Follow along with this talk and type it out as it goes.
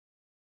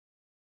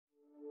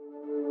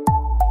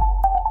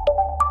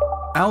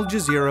Al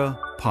Jazeera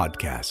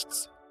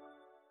Podcasts.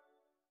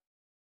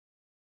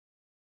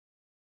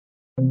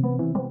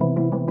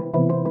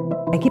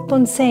 I keep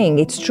on saying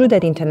it's true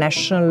that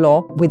international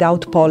law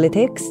without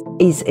politics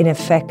is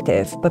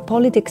ineffective, but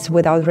politics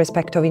without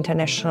respect of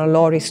international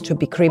law is to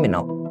be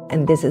criminal.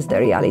 And this is the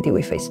reality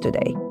we face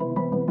today.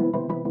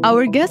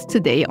 Our guest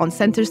today on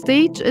Center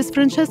Stage is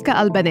Francesca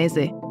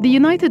Albanese, the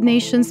United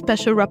Nations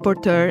Special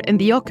Rapporteur in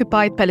the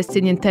occupied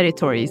Palestinian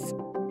territories.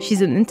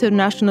 She's an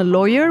international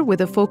lawyer with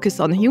a focus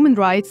on human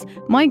rights,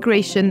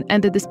 migration,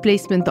 and the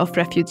displacement of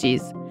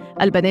refugees.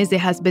 Albanese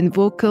has been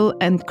vocal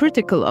and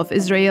critical of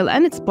Israel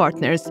and its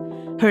partners.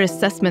 Her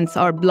assessments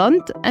are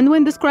blunt, and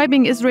when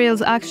describing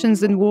Israel's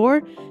actions in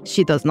war,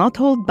 she does not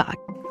hold back.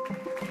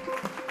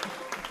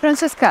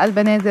 Francesca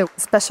Albanese,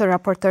 Special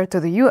Rapporteur to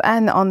the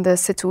UN on the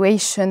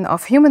situation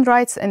of human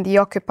rights in the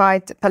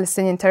occupied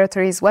Palestinian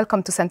territories.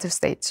 Welcome to Center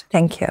Stage.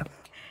 Thank you.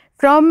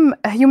 From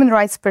a human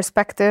rights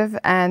perspective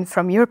and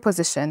from your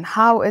position,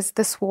 how is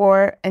this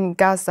war in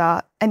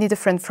Gaza any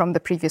different from the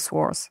previous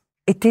wars?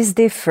 It is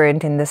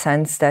different in the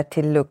sense that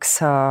it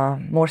looks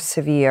more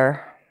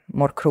severe,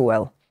 more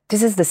cruel.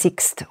 This is the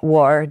sixth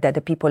war that the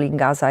people in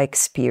Gaza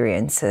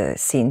experience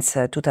since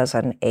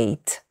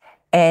 2008.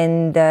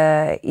 And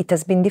it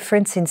has been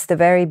different since the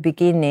very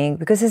beginning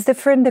because it's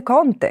different the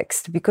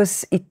context,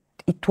 because it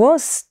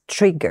was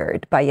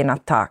triggered by an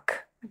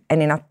attack,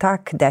 and an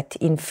attack that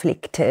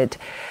inflicted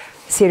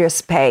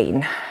serious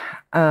pain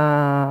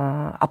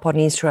upon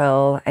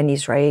Israel and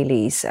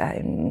Israelis.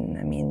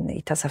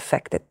 It has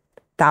affected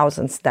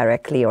thousands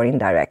directly or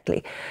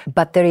indirectly.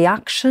 But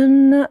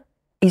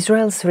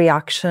Israel's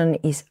reaction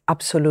is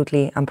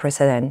absolutely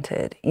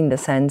unprecedented in the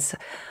sense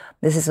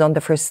this is not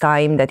the first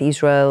time that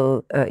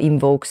Israel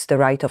invokes the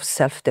right of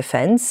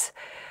self-defense,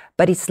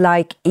 but it's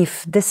like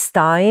if this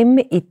time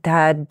it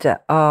had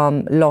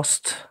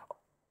lost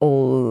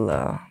all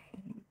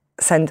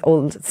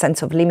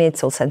sense of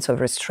limits, all sense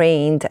of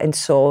restraint, and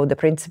so the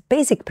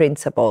basic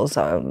principles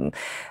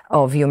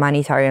of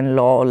humanitarian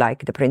law,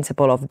 like the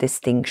principle of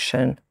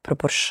distinction,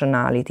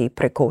 proportionality,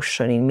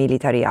 precaution in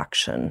military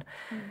action,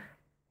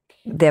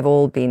 they've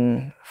all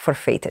been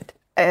forfeited.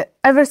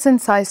 Ever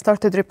since I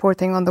started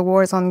reporting on the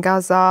wars on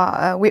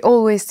Gaza, we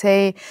always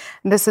say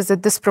this is a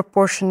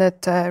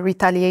disproportionate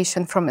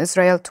retaliation from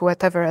Israel to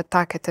whatever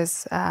attack it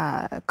is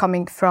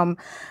coming from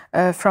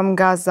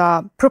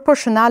Gaza.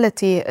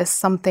 Proportionality is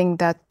something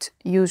that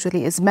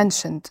usually is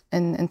mentioned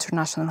in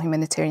international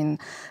humanitarian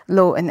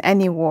law in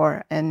any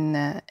war. In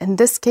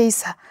this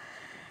case,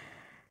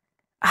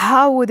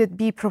 how would it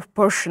be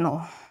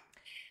proportional?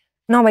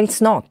 No, but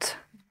it's not.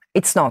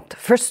 It's not.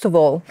 First of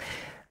all,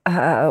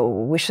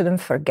 we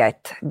shouldn't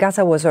forget,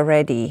 Gaza was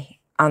already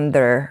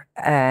under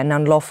an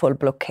unlawful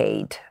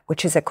blockade,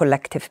 which is a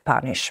collective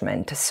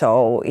punishment.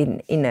 So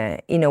in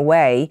a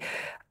way,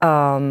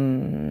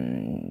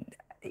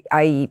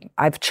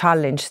 I've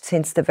challenged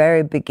since the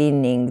very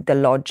beginning the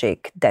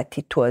logic that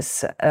it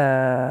was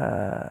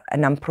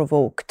an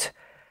unprovoked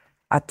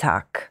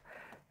attack,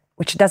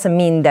 which doesn't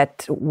mean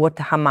that what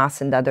Hamas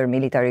and other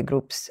military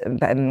groups,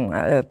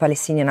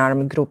 Palestinian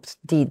armed groups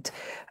did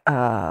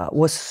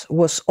was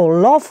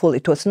unlawful.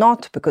 It was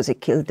not, because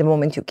the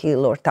moment you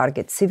kill or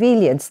target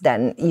civilians,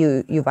 then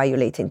you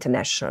violate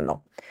international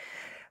law.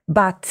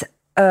 But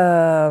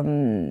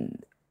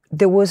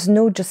there was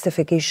no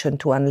justification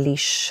to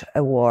unleash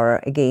a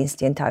war against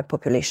the entire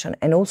population.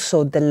 And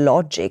also the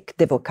logic,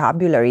 the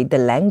vocabulary, the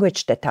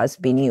language that has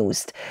been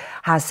used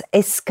has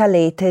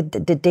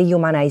escalated the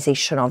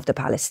dehumanization of the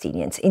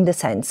Palestinians. In the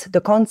sense,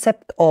 the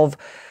concept of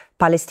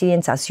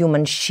Palestinians as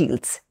human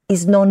shields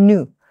is not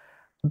new,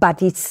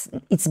 but it's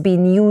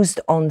been used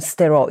on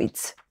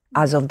steroids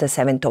as of the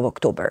 7th of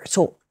October.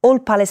 So all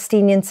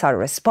Palestinians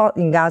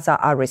in Gaza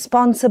are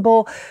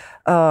responsible.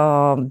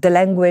 The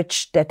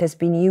language that has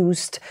been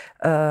used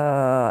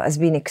has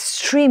been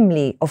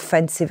extremely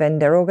offensive and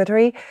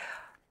derogatory.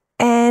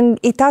 And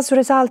it has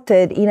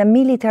resulted in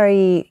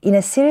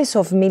a series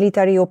of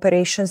military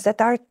operations that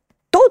are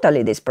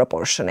totally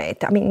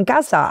disproportionate.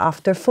 Gaza,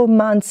 after 4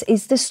 months,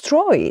 is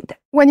destroyed.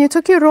 When you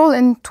took your role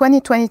in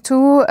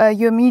 2022,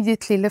 you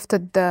immediately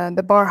lifted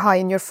the bar high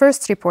in your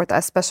first report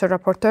as Special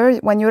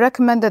Rapporteur when you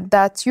recommended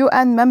that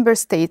UN member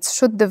states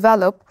should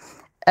develop,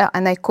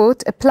 and I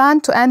quote, a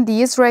plan to end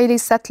the Israeli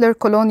settler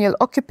colonial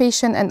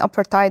occupation and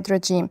apartheid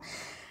regime.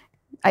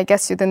 I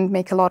guess you didn't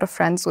make a lot of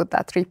friends with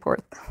that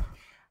report.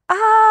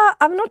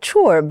 I'm not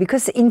sure,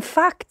 because in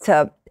fact,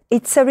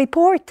 it's a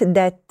report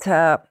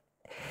that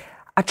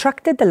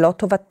attracted a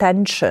lot of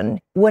attention.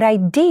 What I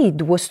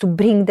did was to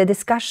bring the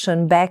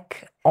discussion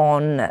back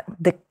on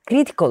the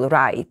critical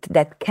right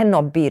that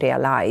cannot be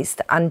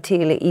realized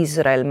until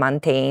Israel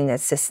maintains a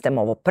system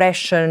of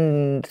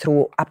oppression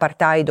through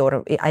apartheid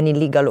or an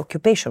illegal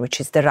occupation, which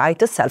is the right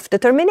to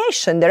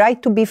self-determination, the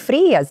right to be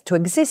free, to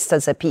exist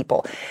as a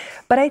people.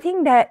 But I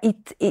think that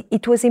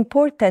it was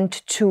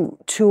important to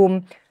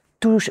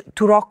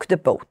rock the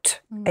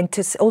boat and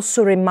to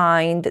also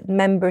remind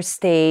member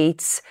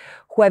states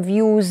who have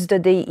used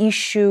the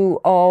issue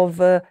of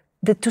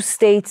the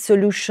two-state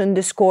solution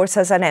discourse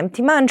as an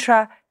empty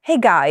mantra, hey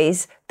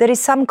guys, there is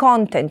some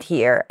content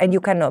here and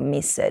you cannot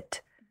miss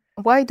it.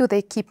 Why do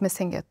they keep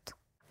missing it?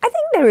 I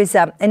think there is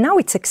and now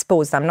it's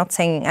exposed. I'm not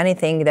saying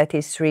anything that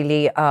is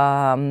really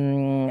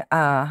unknown.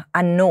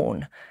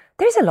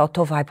 There's a lot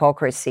of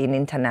hypocrisy in the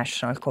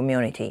international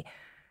community.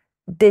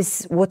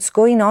 What's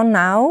going on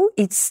now,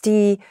 it's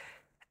the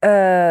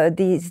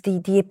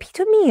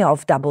epitome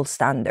of double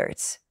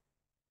standards.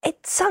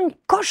 It's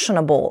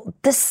unconscionable.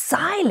 The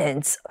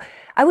silence.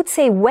 I would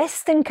say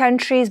Western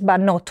countries,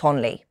 but not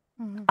only.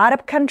 Mm-hmm.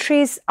 Arab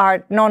countries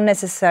are not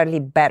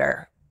necessarily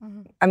better.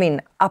 Mm-hmm. I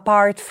mean,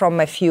 apart from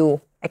a few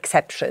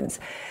exceptions.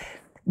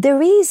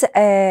 There is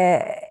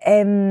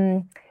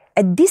a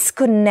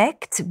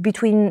disconnect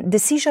between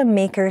decision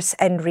makers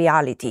and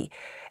reality.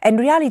 And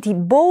reality,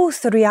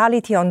 both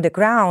reality on the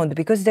ground,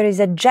 because there is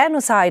a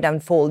genocide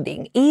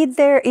unfolding.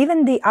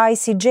 Even the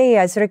ICJ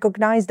has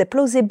recognized the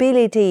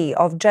plausibility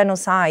of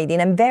genocide in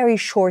a very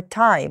short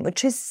time,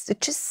 which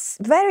is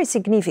very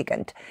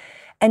significant,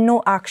 and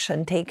no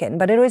action taken.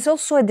 But there is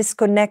also a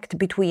disconnect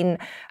between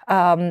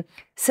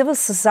civil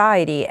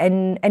society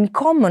and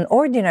common,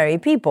 ordinary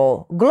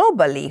people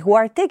globally who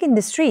are taking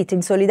the street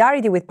in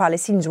solidarity with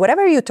Palestinians.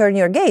 Wherever you turn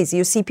your gaze,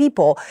 you see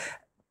people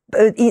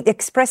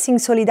expressing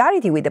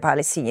solidarity with the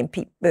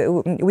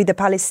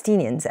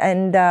Palestinians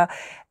and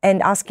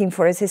asking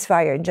for a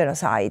ceasefire and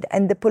genocide,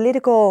 and the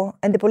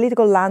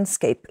political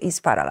landscape is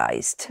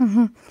paralyzed.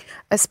 Mm-hmm.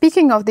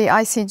 Speaking of the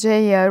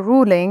ICJ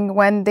ruling,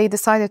 when they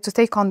decided to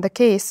take on the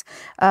case,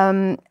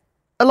 a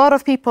lot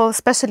of people,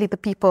 especially the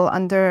people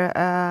under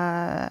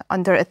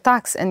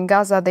attacks in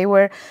Gaza, they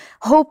were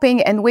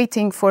hoping and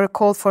waiting for a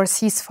call for a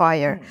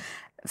ceasefire.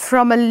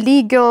 From a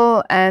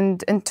legal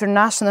and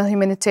international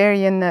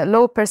humanitarian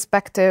law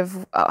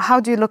perspective, how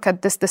do you look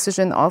at this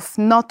decision of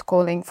not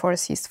calling for a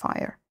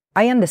ceasefire?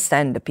 I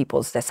understand the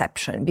people's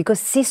deception, because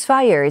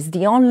ceasefire is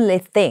the only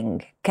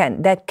thing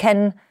that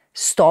can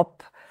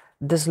stop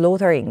the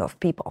slaughtering of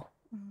people,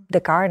 the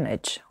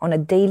carnage on a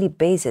daily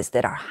basis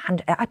that are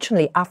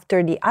actually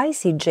after the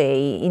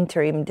ICJ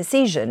interim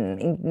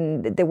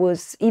decision. There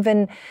was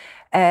even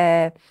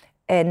an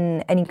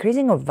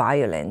increasing of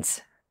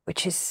violence,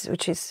 which is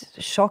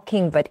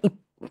shocking, but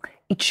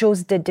it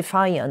shows the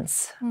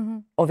defiance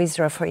of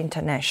Israel for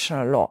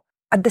international law.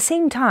 At the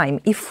same time,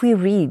 if we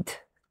read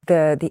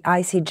the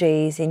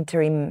ICJ's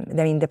interim,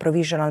 the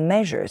provisional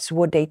measures,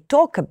 what they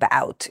talk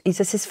about is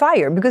a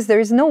ceasefire, because there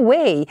is no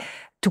way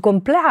to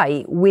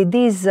comply with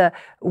these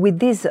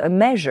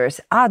measures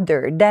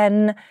other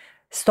than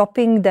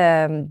stopping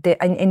the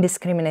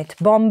indiscriminate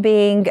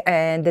bombing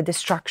and the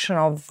destruction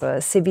of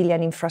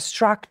civilian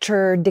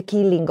infrastructure, the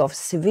killing of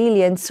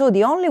civilians. So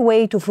the only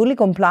way to fully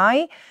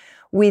comply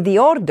with the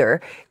order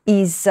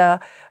is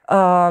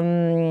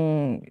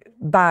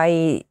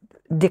by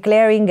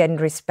declaring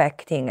and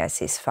respecting a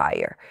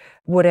ceasefire.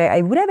 What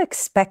I would have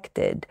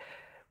expected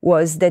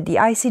was that the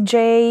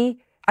ICJ,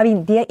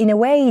 in a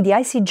way, the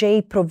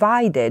ICJ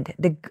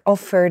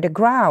offered the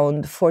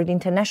ground for the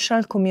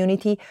international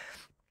community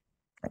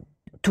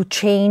to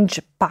change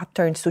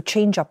patterns, to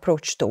change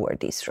approach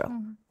toward Israel.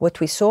 Mm-hmm. What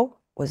we saw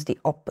was the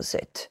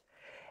opposite.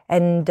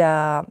 And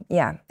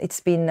it's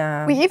been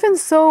we even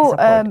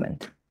saw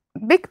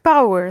big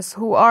powers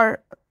who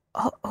are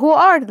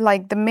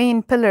like the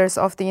main pillars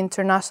of the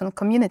international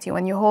community.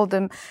 When you hold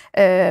them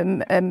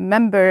a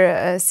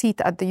member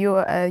seat at the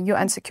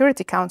UN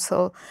Security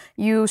Council,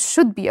 you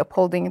should be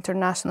upholding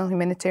international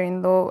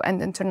humanitarian law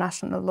and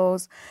international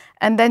laws.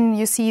 And then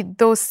you see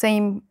those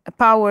same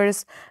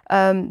powers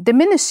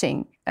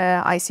diminishing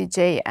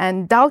ICJ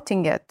and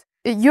doubting it.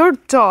 Your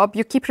job,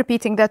 you keep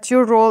repeating that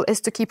your role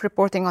is to keep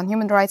reporting on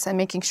human rights and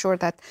making sure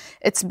that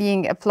it's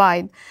being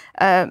applied.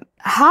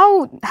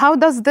 How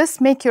does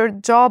this make your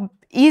job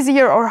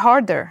easier or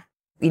harder?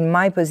 In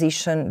my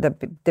position,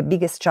 the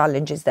biggest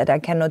challenge is that I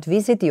cannot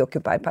visit the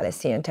occupied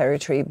Palestinian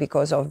territory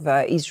because of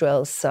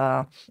Israel's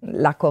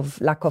lack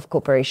of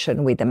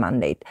cooperation with the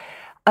mandate.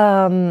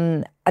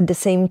 At the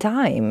same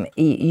time,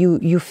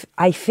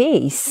 I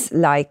face,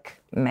 like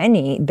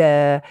many,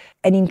 an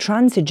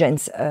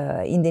intransigence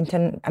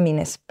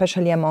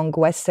especially among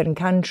Western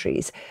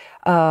countries,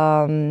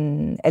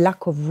 a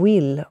lack of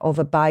will of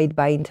abide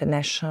by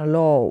international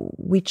law,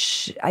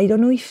 which I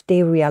don't know if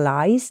they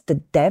realize the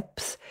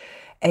depth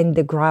and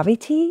the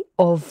gravity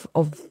of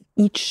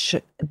each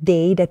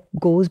day that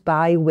goes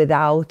by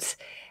without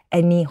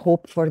any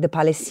hope for the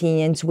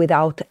Palestinians,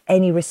 without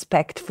any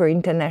respect for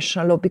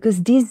international law,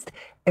 because this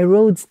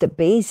erodes the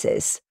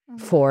basis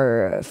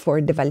for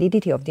the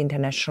validity of the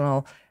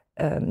international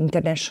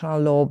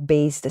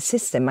law-based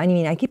system.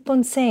 I keep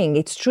on saying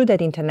it's true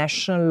that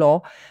international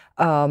law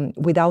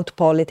without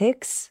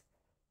politics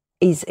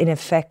is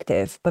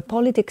ineffective, but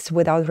politics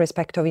without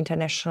respect of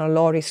international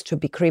law is to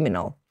be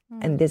criminal.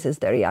 And this is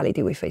the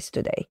reality we face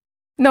today.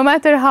 No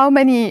matter how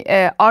many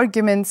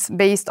arguments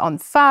based on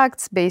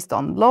facts, based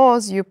on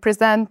laws you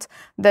present,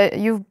 that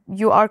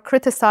you are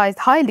criticized,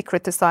 highly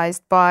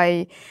criticized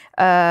by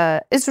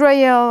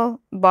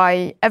Israel,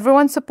 by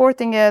everyone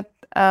supporting it.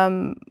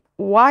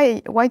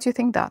 Why do you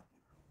think that?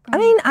 I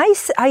mean,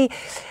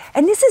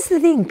 and this is the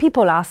thing,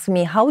 people ask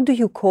me, how do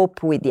you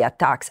cope with the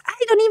attacks? I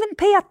don't even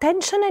pay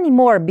attention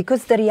anymore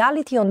because the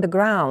reality on the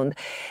ground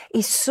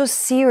is so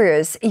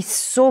serious, is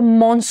so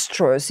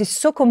monstrous, is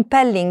so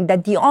compelling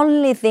that the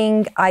only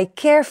thing I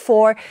care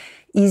for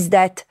is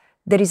that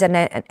there is an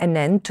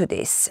end to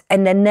this,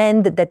 and an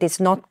end that is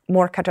not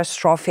more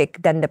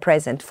catastrophic than the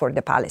present for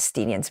the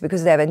Palestinians,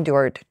 because they have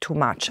endured too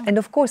much. And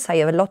of course, I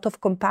have a lot of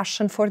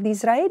compassion for the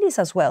Israelis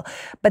as well.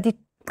 But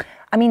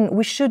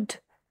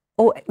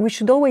we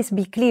should always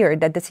be clear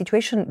that the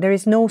situation, there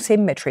is no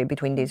symmetry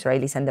between the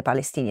Israelis and the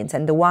Palestinians,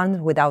 and the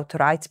ones without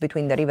rights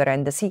between the river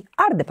and the sea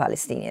are the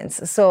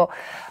Palestinians. So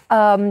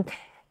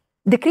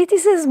the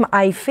criticism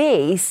I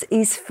face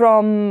is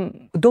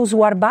from those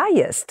who are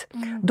biased,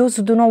 those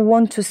who do not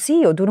want to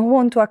see or do not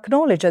want to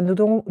acknowledge and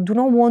do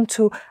not want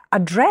to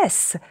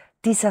address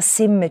this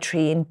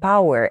asymmetry in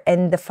power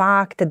and the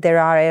fact that there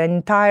are an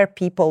entire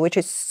people which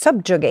is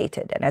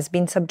subjugated and has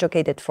been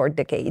subjugated for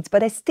decades.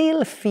 But I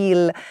still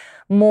feel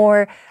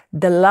more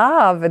the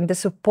love and the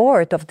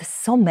support of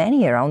so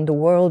many around the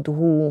world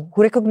who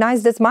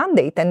recognize this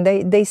mandate, and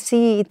they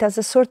see it as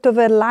a sort of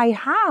a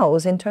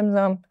lighthouse in terms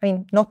of,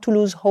 not to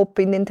lose hope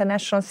in the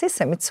international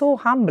system. It's so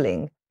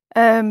humbling.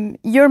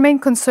 Your main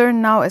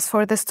concern now is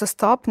for this to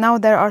stop. Now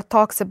there are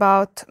talks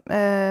about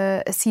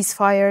a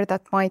ceasefire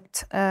that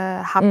might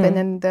happen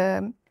in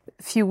the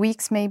few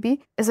weeks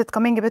maybe. Is it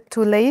coming a bit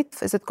too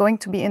late? Is it going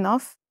to be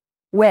enough?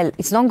 Well,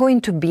 it's not going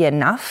to be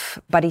enough,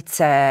 but it's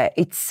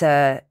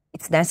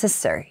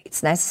necessary.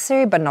 It's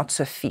necessary, but not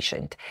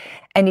sufficient.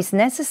 And it's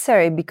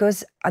necessary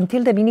because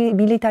until the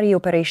military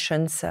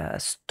operations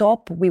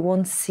stop, we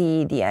won't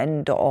see the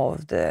end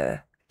of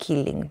the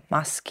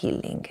mass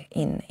killing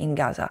in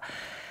Gaza.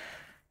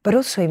 But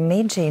also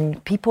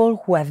imagine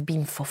people who have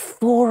been for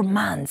 4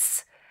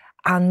 months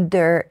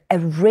under a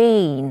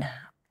rain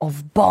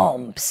of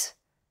bombs,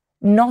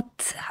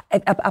 not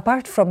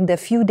apart from the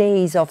few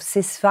days of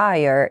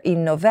ceasefire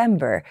in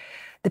November.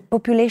 The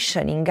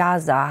population in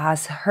Gaza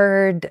has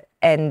heard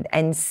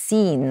and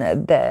seen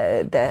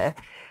the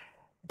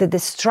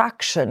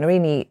destruction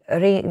really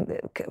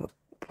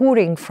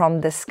pouring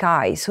from the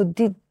sky. So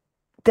the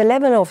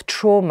level of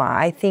trauma,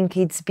 I think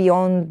it's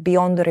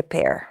beyond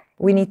repair.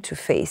 We need to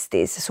face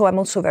this. So I'm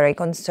also very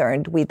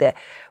concerned with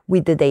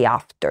the day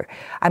after.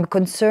 I'm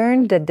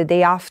concerned that the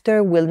day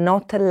after will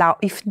not allow,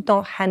 if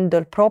not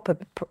handled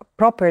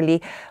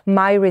properly,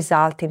 might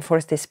result in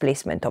forced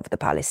displacement of the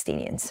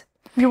Palestinians.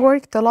 You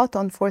worked a lot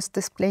on forced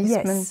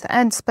displacement, yes,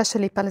 and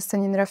especially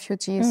Palestinian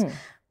refugees.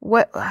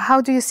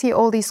 How do you see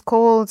all these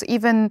calls,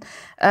 even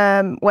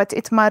what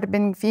Itamar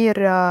Ben-Gvir,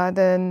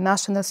 the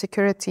national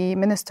security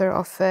minister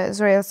of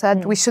Israel,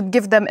 said we should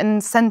give them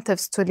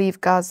incentives to leave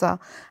Gaza.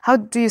 How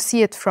do you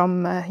see it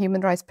from a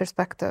human rights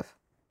perspective?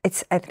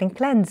 It's ethnic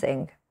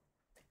cleansing.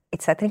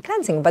 It's ethnic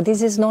cleansing, but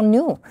this is not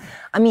new.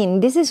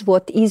 This is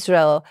what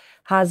Israel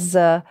has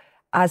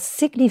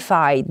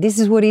signified. This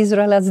is what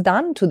Israel has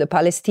done to the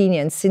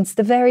Palestinians since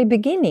the very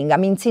beginning.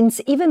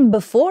 Since even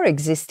before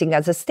existing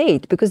as a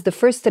state, because the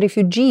first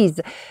refugees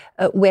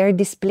were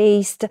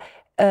displaced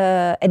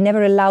and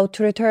never allowed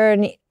to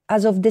return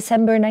as of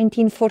December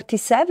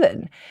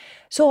 1947.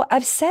 So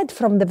I've said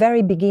from the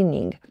very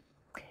beginning,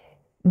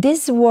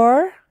 this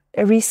war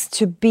risks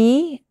to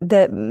be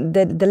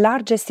the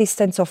largest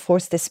instance of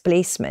forced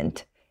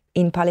displacement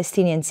in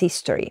Palestinian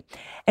history.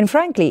 And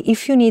frankly,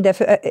 if you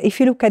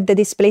look at the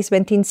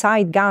displacement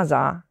inside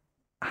Gaza,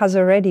 has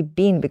already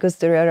been, because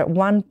there are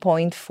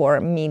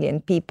 1.4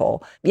 million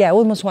people,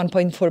 almost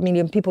 1.4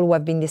 million people who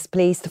have been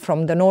displaced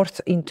from the north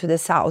into the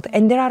south.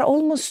 And there are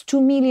almost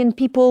 2 million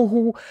people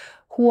who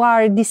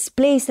are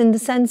displaced in the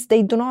sense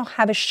they do not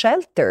have a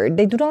shelter,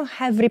 they do not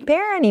have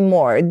repair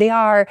anymore. They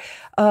are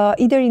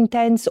either in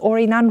tents or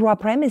in UNRWA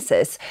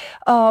premises.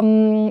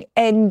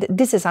 And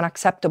this is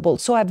unacceptable.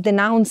 So I've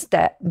denounced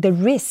the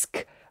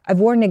risk. I've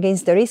warned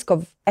against the risk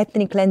of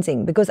ethnic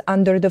cleansing, because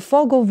under the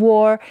fog of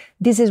war,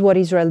 this is what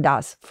Israel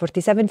does.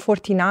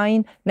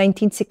 47-49,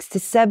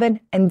 1967,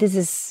 and this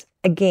is,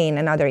 again,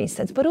 another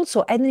instance. But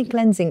also ethnic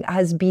cleansing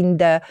has been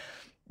the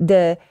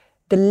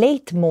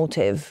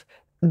leitmotif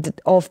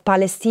of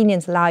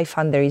Palestinians' life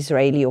under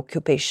Israeli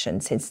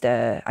occupation since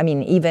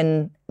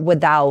even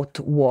without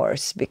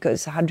wars,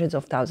 because hundreds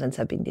of thousands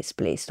have been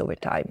displaced over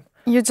time.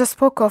 You just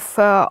spoke of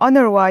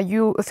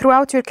UNRWA.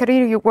 Throughout your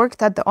career, you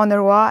worked at the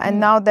UNRWA, and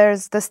now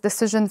there's this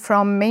decision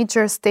from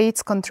major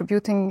states,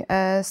 contributing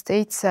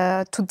states,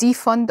 to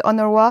defund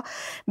UNRWA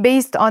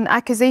based on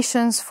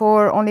accusations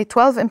for only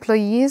 12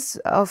 employees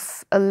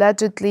of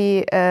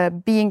allegedly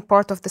being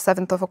part of the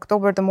 7th of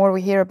October. The more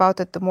we hear about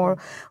it, the more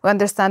we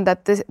understand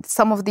that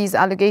some of these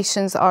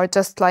allegations are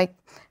just like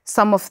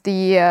some of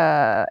the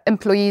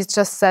employees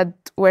just said,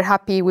 we're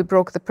happy we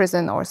broke the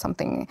prison, or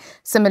something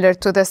similar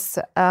to this.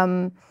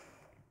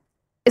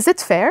 Is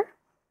it fair?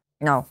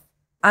 No.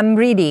 I'm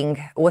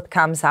reading what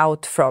comes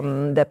out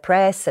from the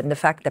press and the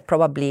fact that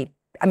probably,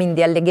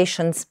 the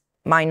allegations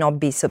might not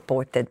be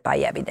supported by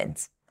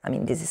evidence.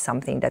 This is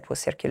something that was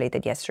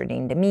circulated yesterday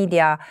in the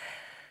media.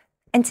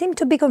 and seem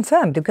to be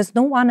confirmed because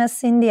no one has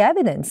seen the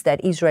evidence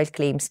that Israel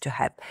claims to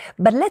have.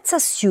 But let's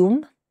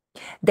assume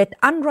that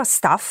UNRWA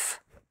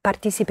staff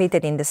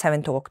participated in the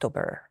 7th of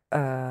October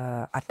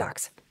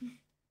attacks.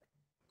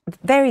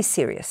 Very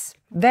serious,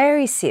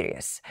 very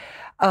serious.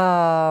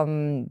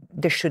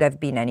 There should have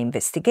been an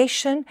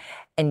investigation,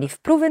 and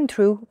if proven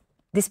true,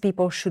 these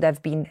people should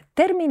have been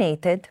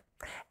terminated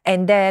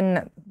and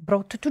then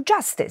brought to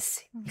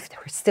justice if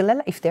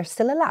they're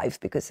still alive,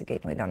 because again,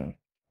 we don't.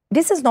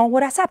 This is not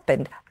what has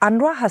happened.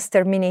 UNRWA has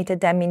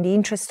terminated them in the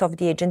interest of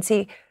the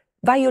agency,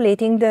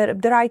 violating the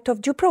right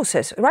of due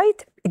process,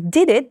 right? It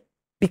did it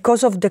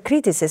because of the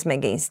criticism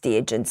against the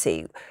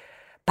agency.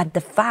 But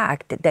the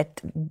fact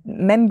that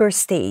member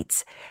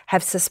states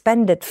have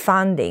suspended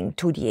funding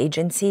to the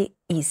agency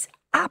is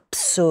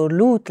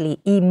absolutely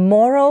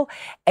immoral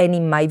and,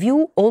 in my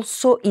view,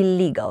 also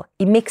illegal.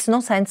 It makes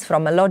no sense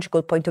from a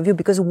logical point of view,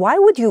 because why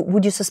would you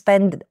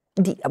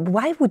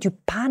why would you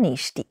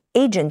punish the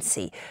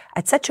agency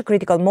at such a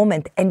critical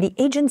moment, and the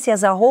agency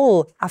as a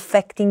whole,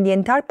 affecting the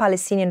entire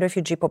Palestinian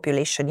refugee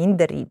population in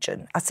the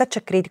region at such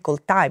a critical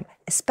time,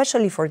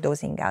 especially for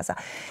those in Gaza?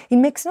 It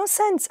makes no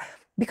sense,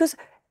 because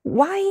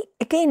why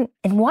again,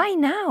 and why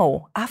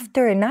now,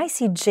 after an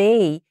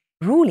ICJ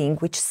ruling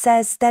which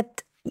says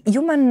that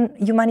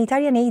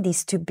humanitarian aid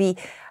is to be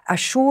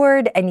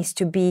assured and is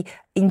to be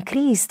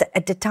increased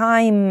at the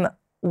time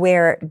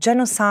where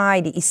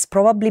genocide is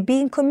probably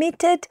being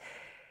committed?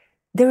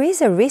 There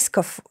is a risk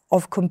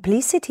of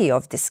complicity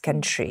of this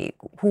country,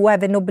 who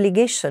have an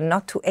obligation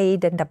not to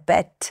aid and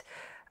abet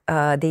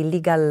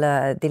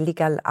the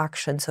illegal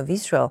actions of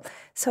Israel.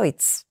 So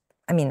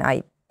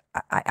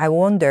I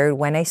wonder,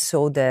 when I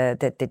saw the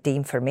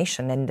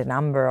information and the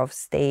number of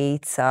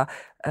states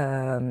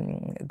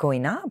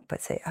going up, I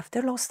say, have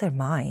they lost their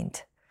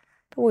mind?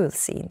 But we'll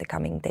see in the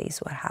coming days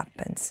what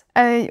happens.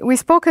 We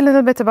spoke a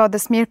little bit about the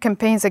smear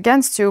campaigns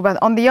against you, but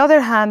on the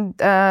other hand,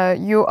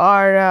 you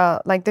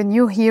are like the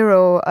new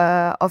hero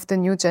of the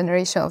new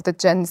generation of the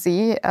Gen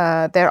Z.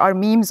 There are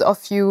memes of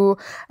you.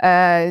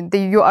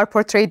 You are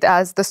portrayed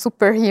as the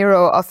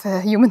superhero of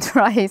human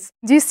rights.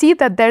 Do you see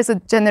that there's a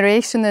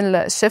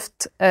generational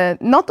shift,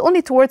 not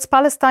only towards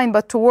Palestine,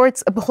 but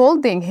towards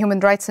upholding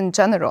human rights in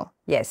general?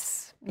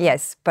 Yes,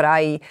 but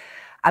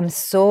I'm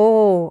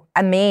so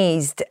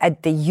amazed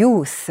at the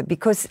youth,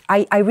 because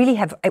I really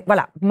have,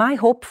 my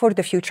hope for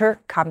the future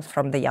comes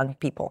from the young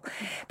people.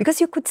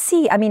 Because you could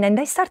see, and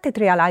I started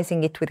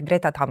realizing it with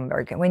Greta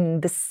Thunberg,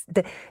 when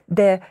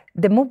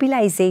the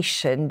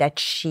mobilization that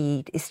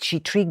she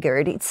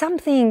triggered, it's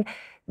something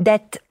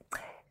that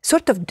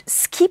sort of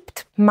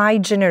skipped my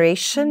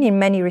generation in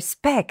many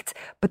respects,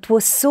 but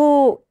was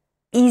so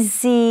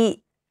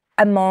easy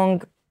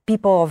among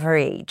people of her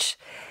age.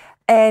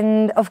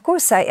 And of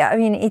course,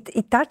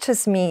 it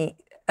touches me,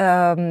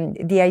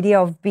 the idea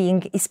of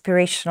being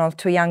inspirational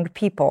to young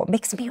people. It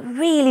makes me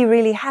really,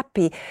 really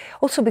happy.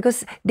 Also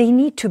because they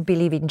need to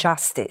believe in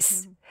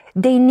justice.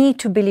 Mm-hmm. They need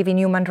to believe in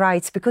human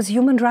rights, because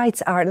human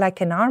rights are like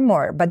an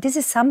armor. But this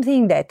is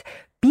something that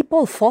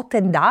people fought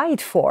and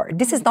died for.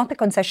 This is not a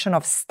concession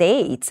of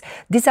states.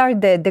 This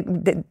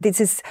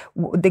is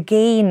the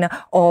gain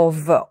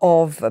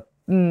of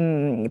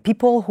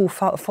people who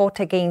fought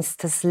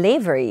against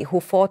slavery, who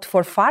fought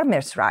for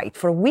farmers' rights,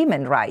 for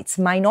women's rights,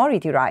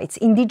 minority rights,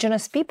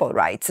 indigenous people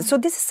rights. So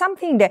this is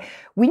something that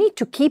we need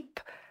to keep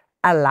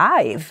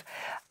alive.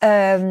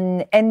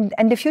 And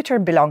the future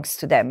belongs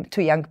to them,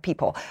 to young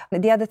people.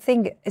 The other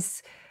thing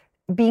is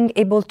being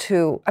able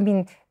to,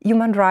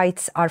 human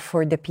rights are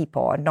for the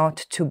people,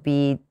 not to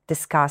be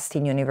discussed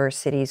in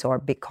universities or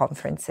big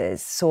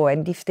conferences. So,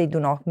 and if they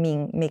do not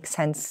make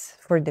sense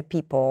for the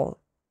people,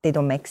 they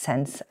don't make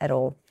sense at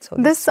all. So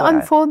this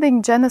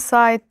unfolding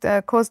genocide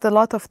caused a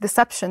lot of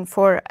deception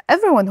for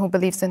everyone who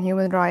believes in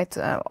human rights,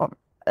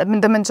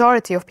 the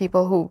majority of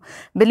people who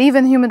believe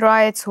in human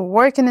rights, who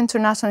work in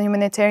international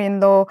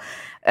humanitarian law.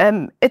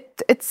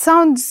 It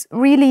sounds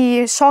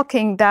really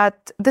shocking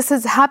that this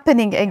is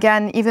happening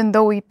again, even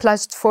though we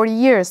pledged for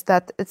years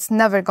that it's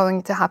never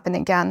going to happen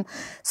again.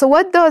 So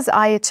what does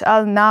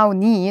IHL now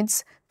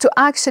needs to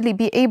actually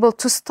be able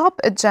to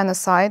stop a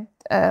genocide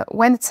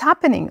when it's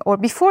happening or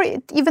before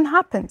it even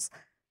happens?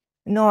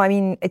 No,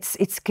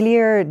 it's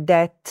clear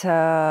that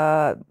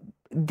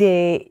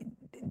the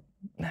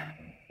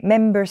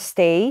member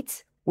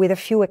states, with a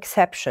few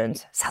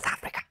exceptions, South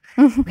Africa,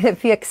 with a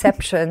few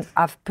exceptions,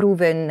 have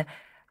proven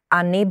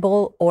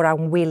unable or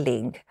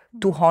unwilling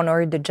to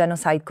honor the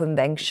Genocide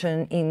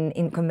Convention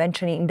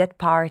in that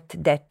part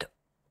that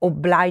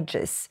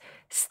obliges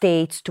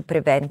states to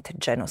prevent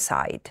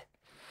genocide.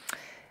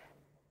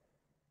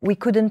 We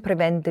couldn't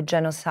prevent the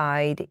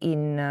genocide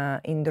in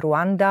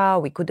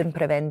Rwanda, we couldn't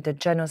prevent the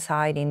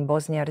genocide in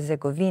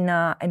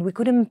Bosnia-Herzegovina, and we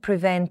couldn't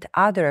prevent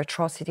other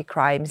atrocity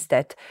crimes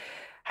that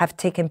have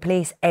taken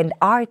place and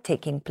are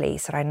taking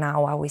place right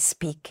now as we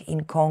speak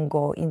in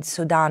Congo, in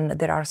Sudan.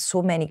 There are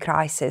so many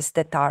crises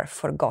that are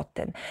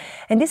forgotten.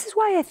 And this is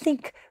why I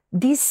think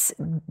this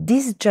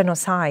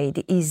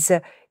genocide is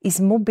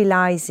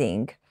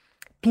mobilizing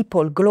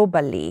people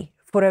globally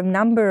for a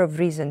number of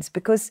reasons,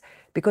 because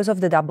because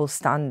of the double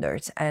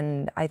standards.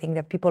 And I think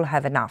that people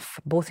have enough,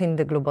 both in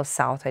the global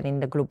south and in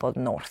the global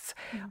north,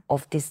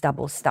 of these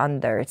double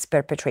standards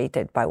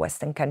perpetrated by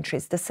Western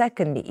countries. The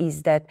second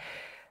is that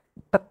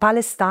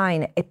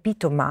Palestine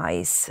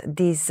epitomizes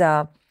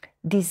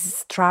this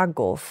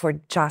struggle for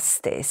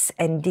justice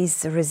and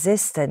this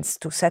resistance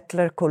to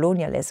settler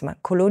colonialism.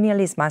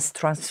 Colonialism has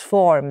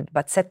transformed,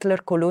 but settler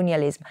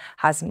colonialism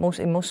has,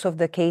 in most of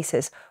the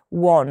cases,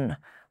 won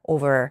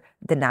over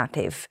the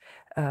native,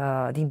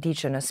 the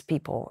indigenous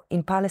people.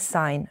 In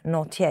Palestine,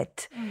 not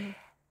yet.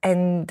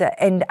 And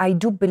I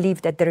do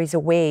believe that there is a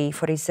way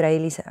for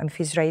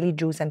Israeli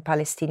Jews and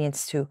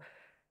Palestinians to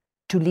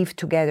live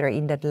together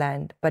in that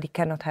land, but it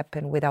cannot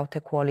happen without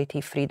equality,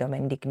 freedom,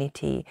 and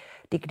dignity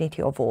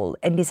of all.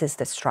 And this is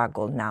the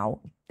struggle now.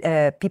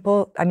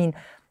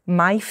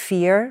 My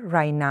fear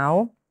right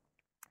now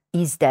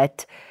is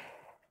that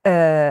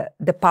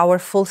the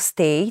powerful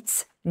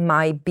states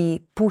might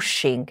be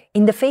pushing,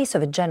 in the face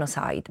of a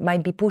genocide,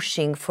 might be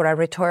pushing for a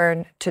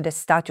return to the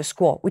status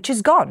quo, which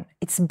is gone.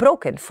 It's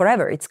broken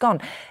forever. It's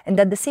gone. And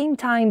at the same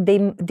time,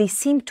 they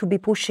seem to be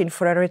pushing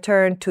for a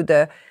return to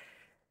the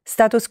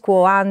status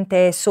quo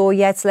ante. So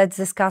yes, let's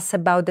discuss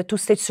about the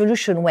two-state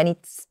solution when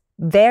it's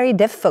very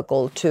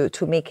difficult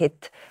to make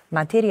it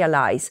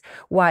materialize.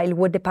 While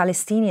what the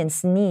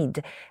Palestinians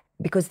need,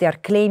 because they are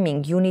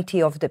claiming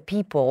unity of the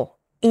people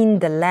in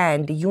the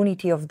land,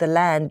 unity of the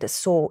land,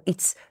 so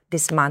it's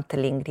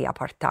dismantling the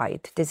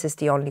apartheid. This is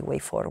the only way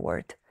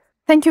forward.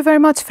 Thank you very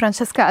much,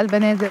 Francesca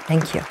Albanese.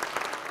 Thank you.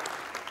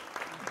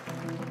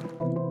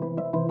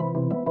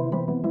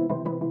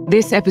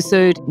 This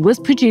episode was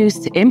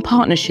produced in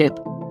partnership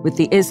with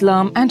the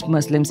Islam and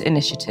Muslims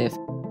Initiative,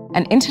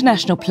 an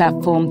international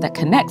platform that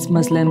connects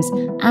Muslims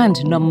and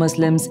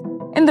non-Muslims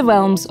in the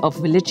realms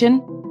of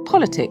religion,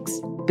 politics,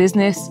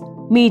 business,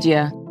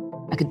 media,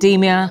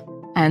 academia,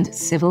 and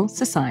civil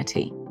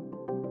society.